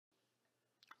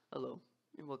Hello,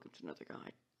 and welcome to another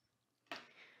guide.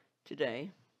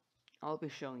 Today, I'll be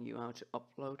showing you how to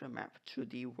upload a map to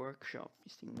the workshop, the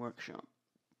Steam workshop.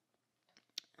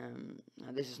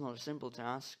 Now this is not a simple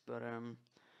task, but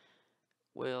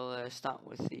we'll start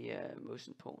with the most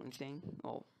important thing,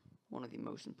 or one of the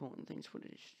most important things for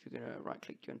this. You're going to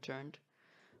right-click your Unturned,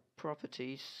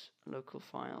 Properties, Local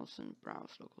Files, and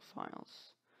Browse Local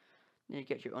Files. Then you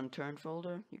get your Unturned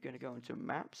folder. You're going to go into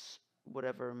Maps,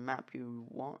 whatever map you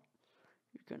want.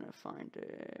 You're going to find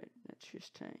it. Let's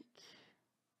just take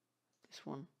this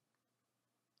one.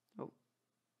 Oh,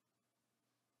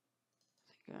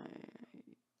 there we go.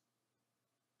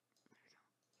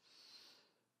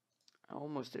 I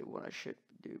almost did what I should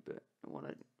do, but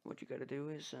what you gotta do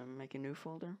is make a new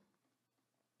folder.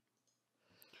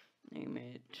 Name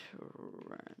it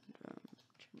random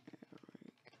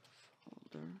generic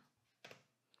folder,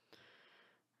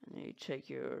 and then you take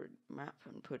your map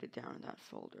and put it down in that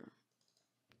folder.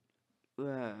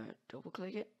 Double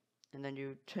click it, and then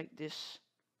you take this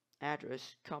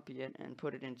address, copy it, and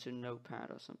put it into Notepad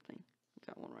or something. You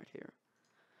got one right here.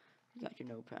 You got your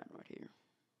Notepad right here.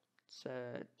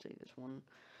 Let's take this one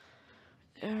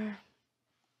there,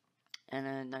 and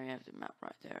then now you have the map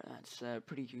right there. That's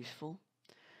pretty useful.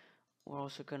 We're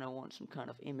also gonna want some kind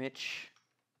of image.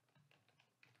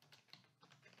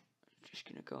 Just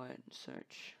gonna go ahead and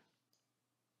search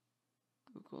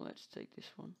Google. Let's take this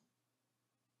one.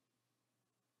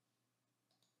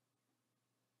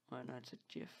 Oh no, it's a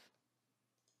GIF.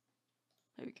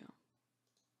 There we go.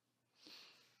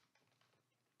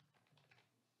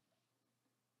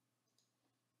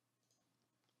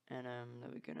 And then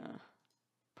we're gonna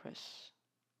press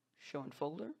show in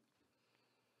folder,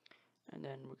 and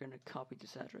then we're gonna copy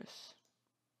this address.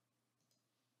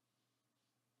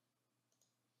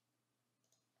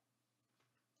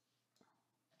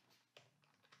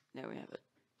 There we have it.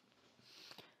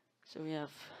 So we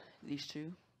have these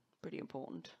two, pretty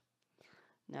important.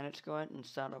 Now let's go ahead and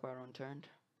start up our Unturned.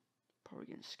 Probably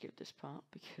gonna skip this part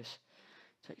because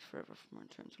it takes forever for my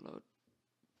Unturned to load.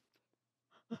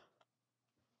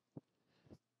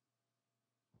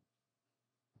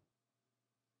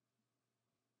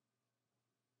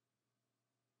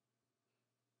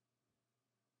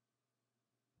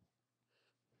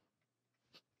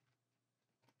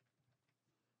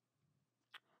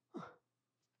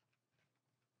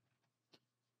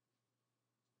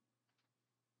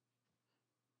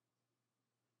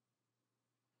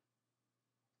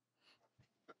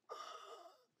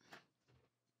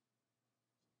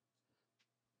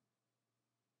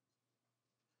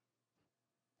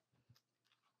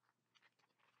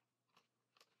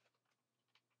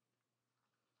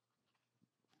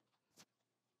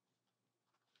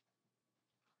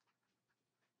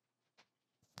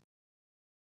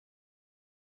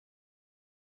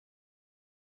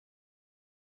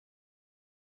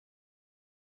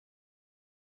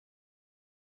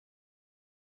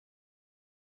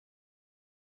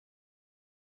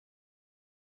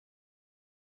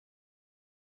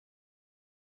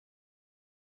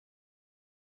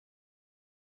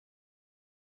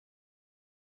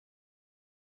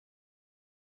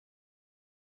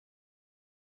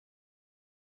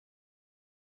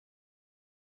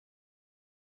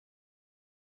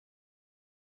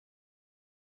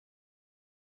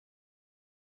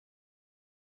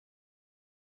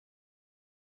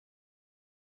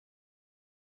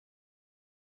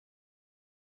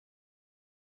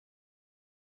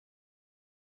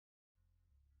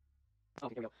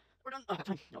 Okay, there we go. We're done.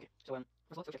 Okay, so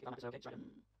first of all, check the map is okay. It's right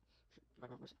where's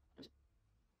it? Where's it? Where's it?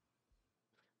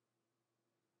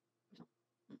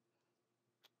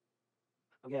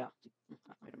 Oh yeah,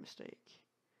 I made a mistake.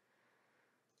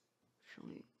 Should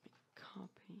only make a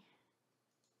copy.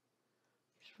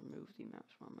 Just remove the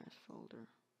maps from my folder.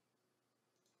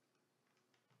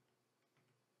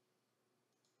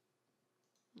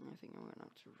 I think I'm gonna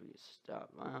have to restart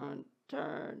my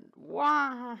Unturned.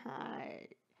 Why?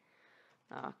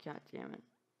 Oh, god damn it.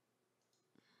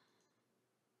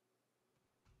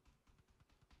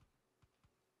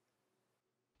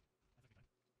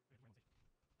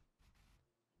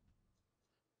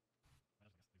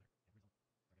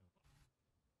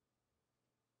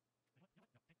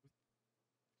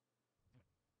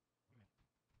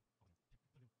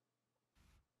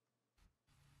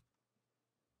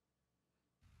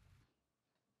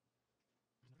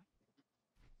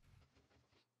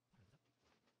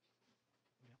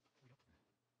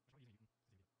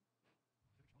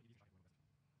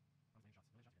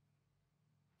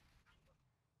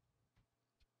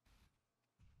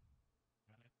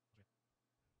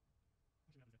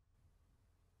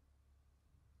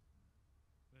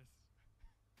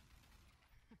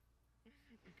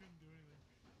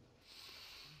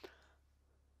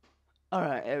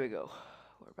 Alright, there we go.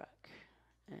 We're back.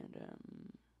 And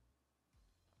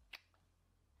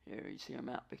here you see our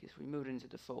map because we moved into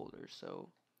the folder, so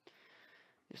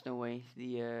there's no way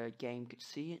the game could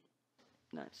see it.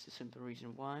 That's the simple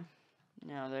reason why.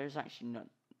 Now there's actually not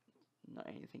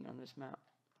anything on this map.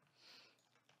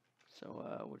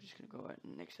 So we're just gonna go ahead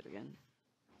and nix it again.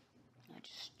 I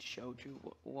just showed you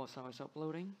what I was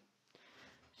uploading.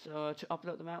 So to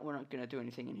upload the map, we're not gonna do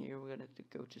anything in here. We're gonna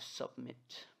go to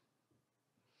submit.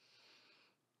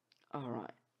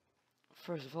 Alright.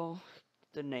 First of all,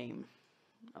 the name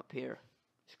up here.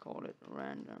 Let's call it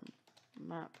random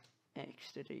map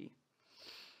XD.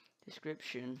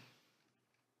 Description.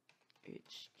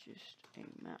 It's just a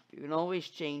map. You can always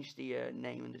change the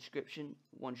name and description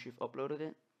once you've uploaded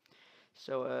it.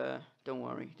 So don't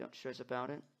worry, don't stress about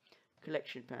it.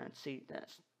 Collection path. See,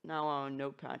 that's now our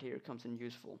notepad here comes in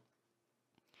useful.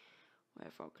 We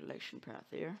have our collection path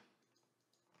here.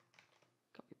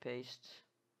 Copy paste.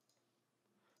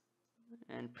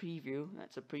 And preview,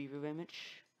 that's a preview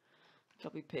image.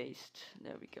 Copy paste,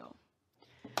 there we go.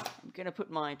 I'm gonna put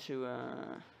mine to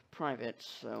private,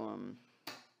 so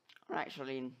or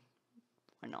actually,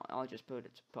 why not? I'll just put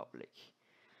it to public.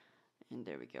 And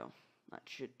there we go. That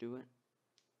should do it.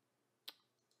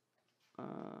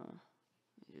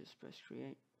 Just press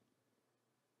create.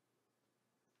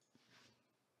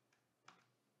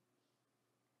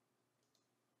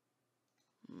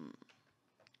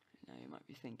 Now you might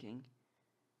be thinking,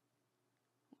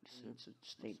 so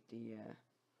state the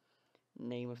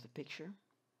name of the picture,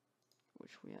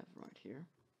 which we have right here.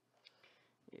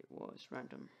 It was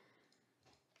random.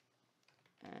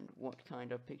 And what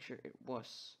kind of picture it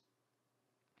was.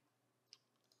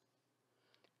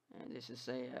 And this is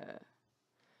a,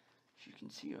 as you can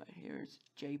see right here, it's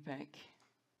JPEG.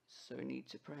 So you need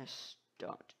to press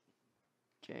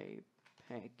 .jpeg.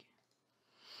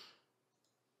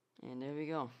 And there we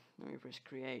go. Let me press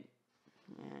create.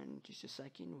 And just a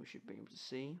second, we should be able to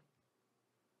see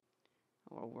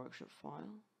our workshop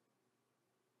file.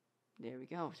 There we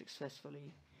go,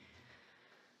 successfully.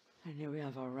 And here we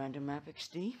have our random map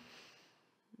XD.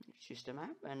 It's just a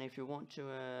map, and if you want to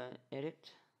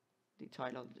edit the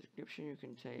title of the description, you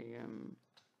can say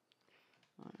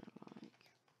I like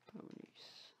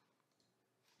ponies.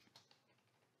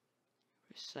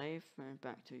 Press save and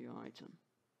back to your item.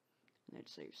 And it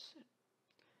saves it.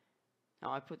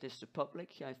 Now I put this to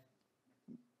public. You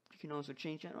can also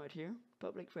change that right here.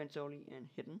 Public, friends only, and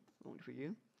hidden, only for you.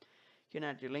 You can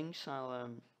add your links.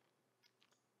 I'll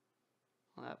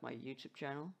have my YouTube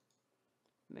channel,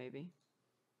 maybe,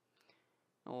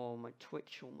 or my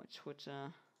Twitch, or my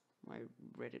Twitter, my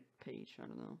Reddit page. I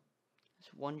don't know.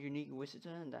 There's one unique visitor,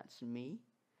 and that's me.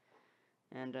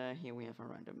 And here we have a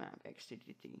random map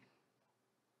XDD.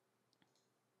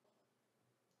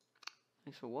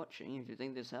 Thanks for watching. If you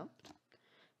think this helped,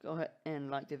 go ahead and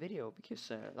like the video, because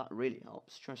that really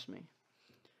helps, trust me.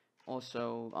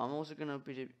 Also,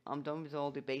 I'm done with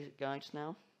all the basic guides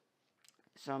now,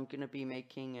 so I'm gonna be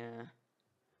making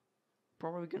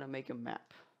probably gonna make a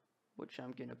map, which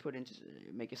I'm gonna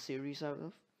make a series out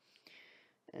of,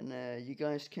 and you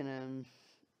guys can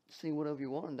see whatever you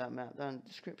want on that map down in the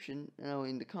description,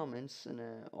 in the comments, and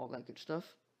all that good stuff.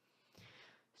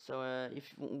 So if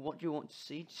what you want to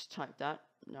see, just type that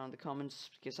down in the comments,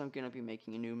 because I'm gonna be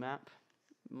making a new map.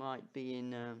 Might be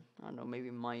in I don't know, maybe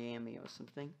Miami or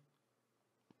something.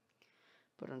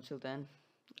 But until then,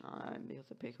 I'm the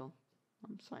other pickle.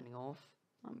 I'm signing off.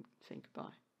 I'm saying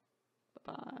goodbye.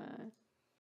 Bye bye.